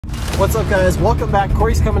What's up, guys? Welcome back.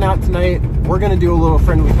 Corey's coming out tonight. We're gonna do a little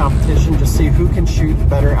friendly competition, just see who can shoot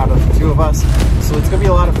better out of the two of us. So it's gonna be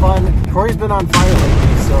a lot of fun. Corey's been on fire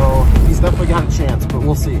lately, so he's definitely got a chance, but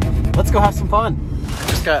we'll see. Let's go have some fun. I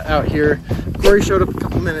just got out here. Corey showed up a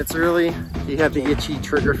couple minutes early. He had the itchy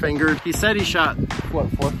trigger finger. He said he shot, what,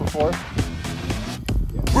 4 for 4?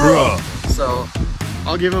 Yeah. So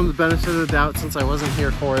I'll give him the benefit of the doubt since I wasn't here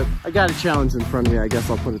for it. I got a challenge in front of me, I guess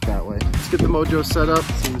I'll put it that way. Let's get the mojo set up.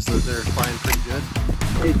 Seems that they're flying pretty good.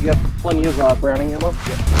 Hey, do you have plenty of Browning ammo?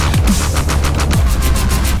 Yeah.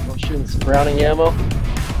 I'm shooting some Browning ammo.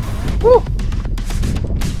 Woo!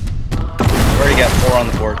 I've already got 4 on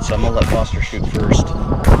the board, so I'm gonna let Foster shoot first.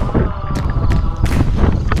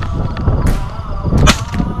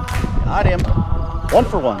 Got him. 1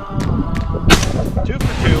 for 1. 2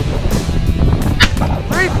 for 2.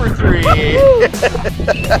 3 for 3.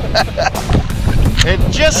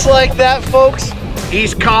 And just like that, folks,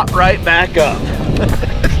 he's caught right back up.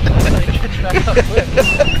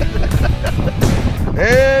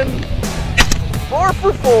 And 4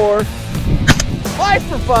 for 4. 5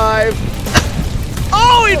 for 5.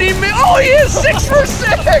 Oh, he didn't. Oh, he is 6 for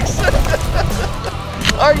 6.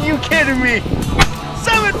 Are you kidding me?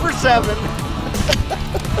 7 for 7.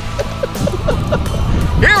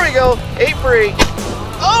 Here we go. 8 for 8.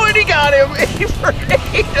 Oh, and he got him. 8 for 8.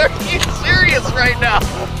 Are you serious right now?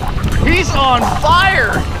 He's on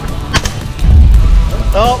fire.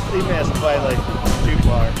 Oh, he missed by like too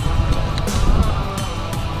far.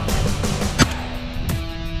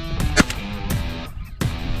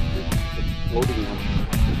 Loading him.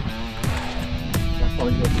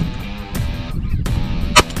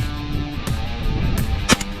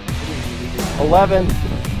 11.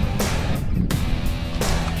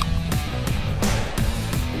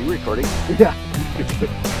 Are you recording? Yeah.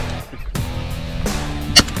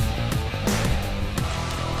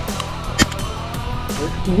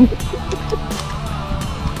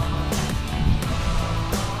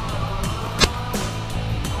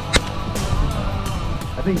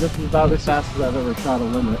 I think this is about as fast as I've ever shot a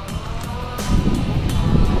limit.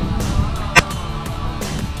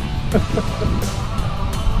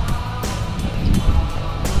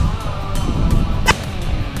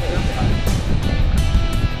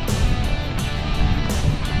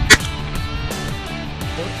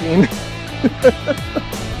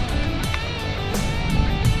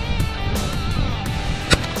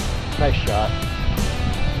 Nice shot.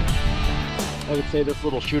 I would say this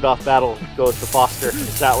little shoot-off battle goes to Foster.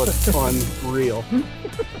 That was unreal.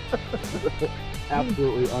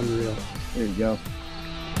 Absolutely unreal. There you go.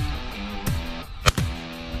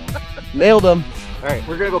 Nailed him. All right,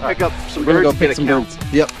 we're gonna go pick up some birds. Go pick some birds.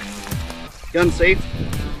 Yep. Gun safe.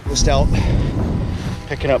 Just out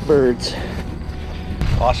picking up birds.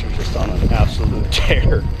 Foster's just on an absolute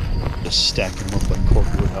tear. Just stacking them up like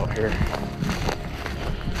cordwood out here.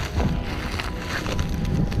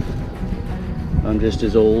 I'm just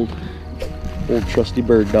his old trusty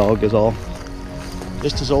bird dog is all.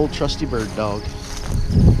 Just his old trusty bird dog.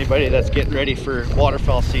 Anybody that's getting ready for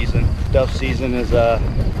waterfowl season, dove season is a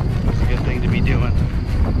good thing to be doing.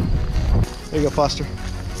 There you go, Foster.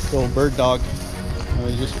 The old bird dog. I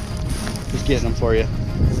was just getting them for you.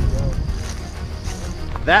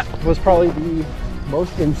 That was probably the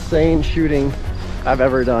most insane shooting I've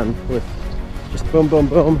ever done, with just boom, boom,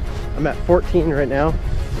 boom. I'm at 14 right now.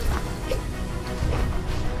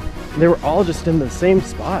 They were all just in the same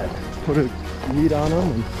spot. Put a lead on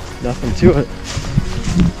them and nothing to it.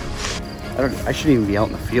 I shouldn't even be out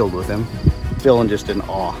in the field with him. Feeling just in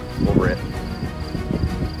awe over it.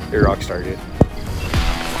 You're a rock star, dude.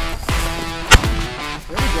 There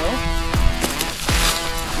we go.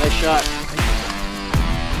 Nice shot.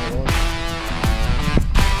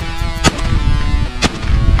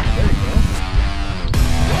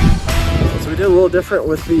 So we did a little different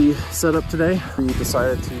with the setup today. We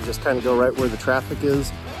decided to just kind of go right where the traffic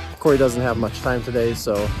is. Corey doesn't have much time today,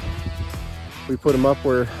 so we put them up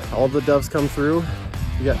where all the doves come through.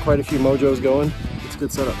 We got quite a few mojos going. It's a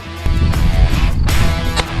good setup.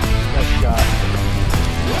 Nice shot.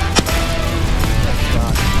 Nice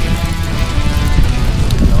shot.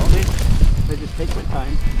 They just take their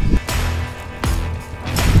time.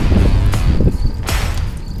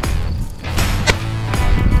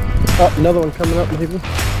 Oh, another one coming up, maybe.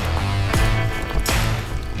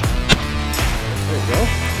 There you go.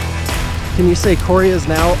 Can you say Corey is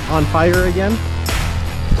now on fire again?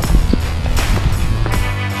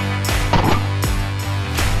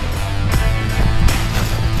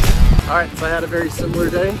 All right, so I had a very similar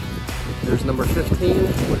day. There's number 15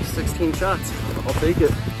 with 16 shots. I'll take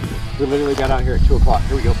it. We literally got out here at 2 o'clock.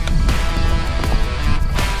 Here we go.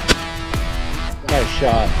 nice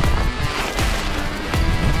shot.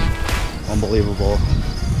 Unbelievable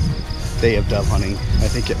day of dove hunting. I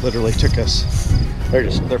think it literally took us,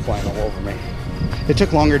 they're flying all over me. It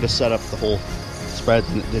took longer to set up the whole spread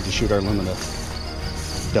than it did to shoot our limit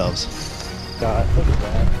of doves. God, look at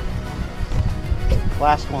that.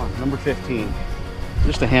 Last one, number 15.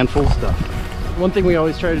 Just a handful of stuff. One thing we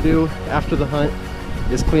always try to do after the hunt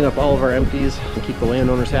is clean up all of our empties and keep the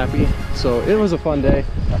landowners happy. So it was a fun day.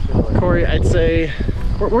 Corey, I'd say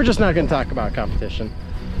we're just not going to talk about competition.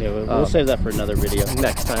 Yeah, we'll save that for another video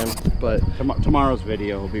next time. But tomorrow's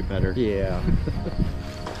video will be better. Yeah.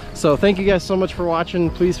 So thank you guys so much for watching.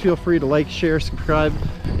 Please feel free to like, share, subscribe.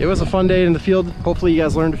 It was a fun day in the field. Hopefully you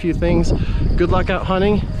guys learned a few things. Good luck out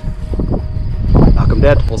hunting. Knock 'em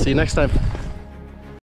dead. We'll see you next time.